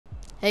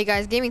Hey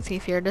guys, Gaming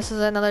Thief here. This is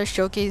another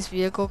showcase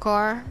vehicle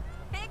car.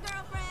 Hey,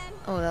 girlfriend.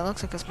 Oh, that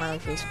looks like a smiley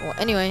face. Well,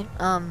 anyway,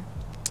 and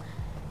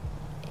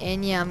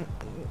yeah, I'm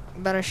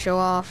about to show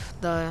off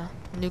the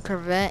new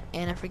Corvette,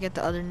 and I forget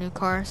the other new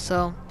car.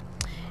 So,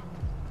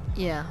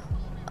 yeah,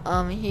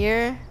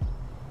 here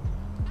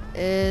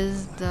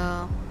is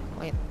the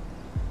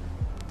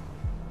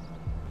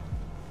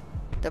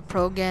the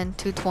progen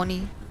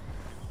 220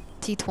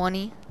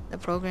 T20, the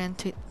progen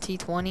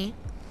T20,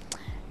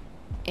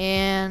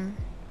 and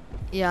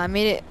yeah, I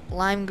made it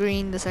lime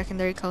green. The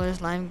secondary color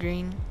is lime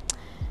green,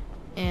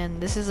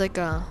 and this is like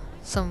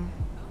some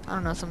I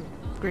don't know, some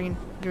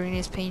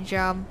greenish paint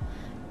job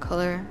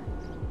color.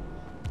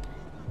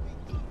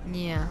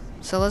 Yeah,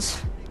 so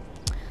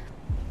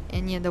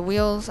and yeah, the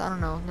wheels, I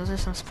don't know, those are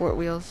some sport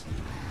wheels.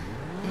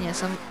 And yeah,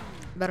 some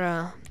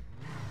better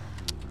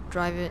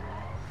drive it,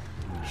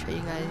 show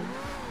you guys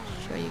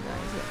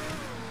it.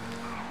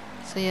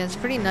 So yeah, it's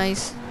pretty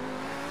nice.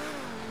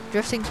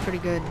 Drifting's pretty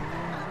good.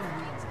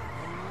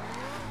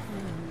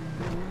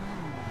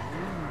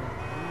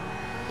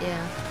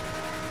 Yeah.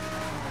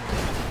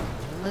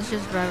 Let's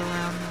just drive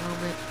around a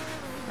little bit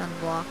on the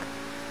block.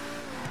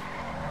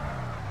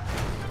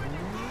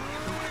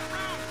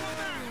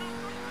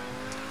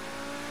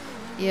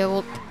 Yeah,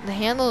 well, the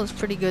handle is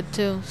pretty good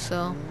too,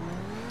 so.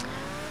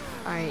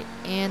 Alright,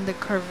 and the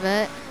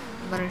Corvette,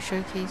 I'm about to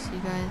showcase you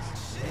guys.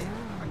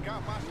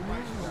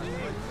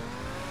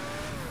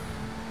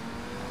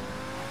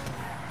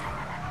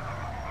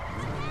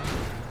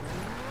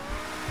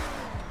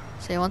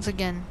 So yeah, once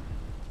again,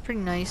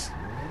 pretty nice.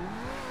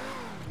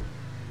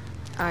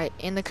 Alright,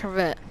 and the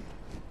Corvette.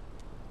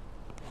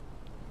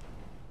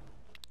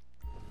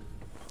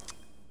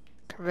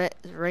 Corvette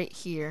is right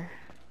here.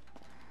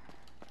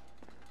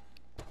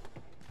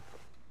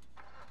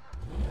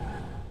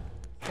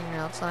 Bring it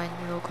outside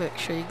real quick,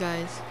 show you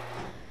guys.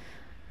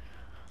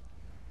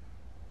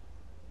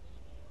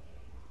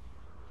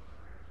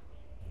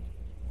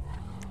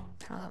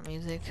 Turn on the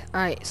music.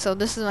 Alright, so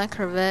this is my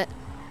Corvette.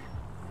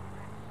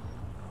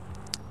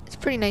 It's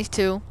pretty nice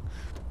too,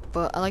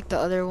 but I like the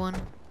other one,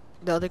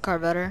 the other car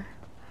better.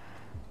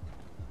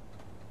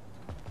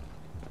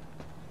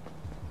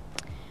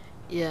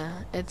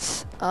 Yeah,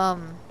 it's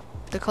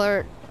the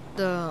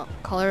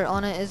color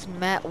on it is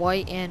matte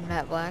white and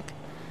matte black,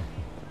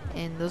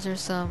 and those are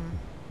some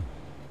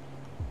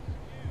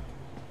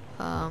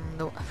I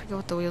forget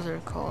what the wheels are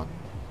called,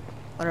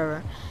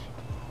 whatever.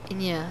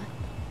 And yeah,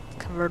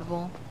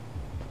 convertible.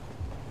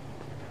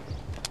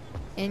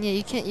 And yeah,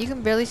 you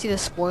can barely see the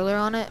spoiler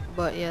on it,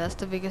 but yeah, that's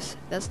the biggest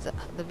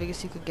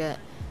you could get.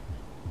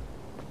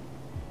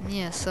 And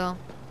yeah, so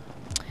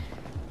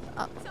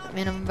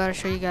man, I'm about to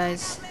show you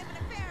guys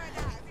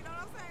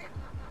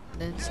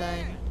the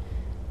inside.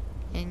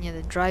 And yeah,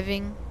 the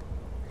driving,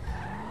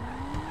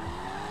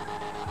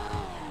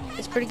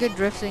 it's pretty good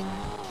drifting.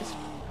 It's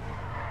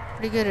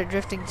pretty good at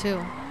drifting too.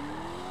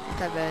 Not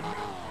that bad.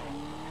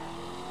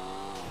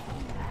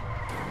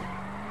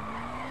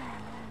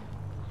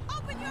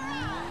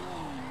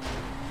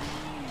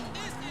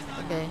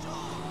 Okay.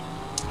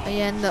 Oh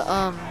yeah, and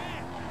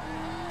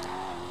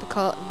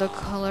the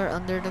color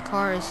under the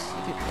car is,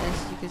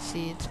 as you can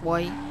see, it's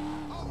white.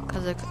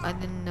 Cause I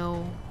didn't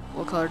know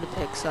what color to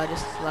pick, so I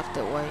just left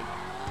it white.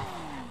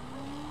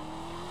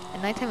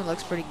 At nighttime it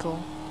looks pretty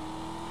cool.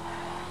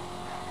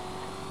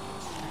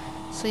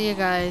 So yeah,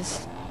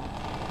 guys,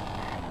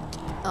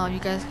 you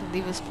guys can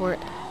leave a support,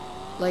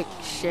 like,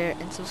 share,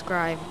 and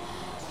subscribe.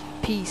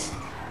 Peace.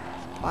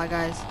 Bye,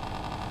 guys.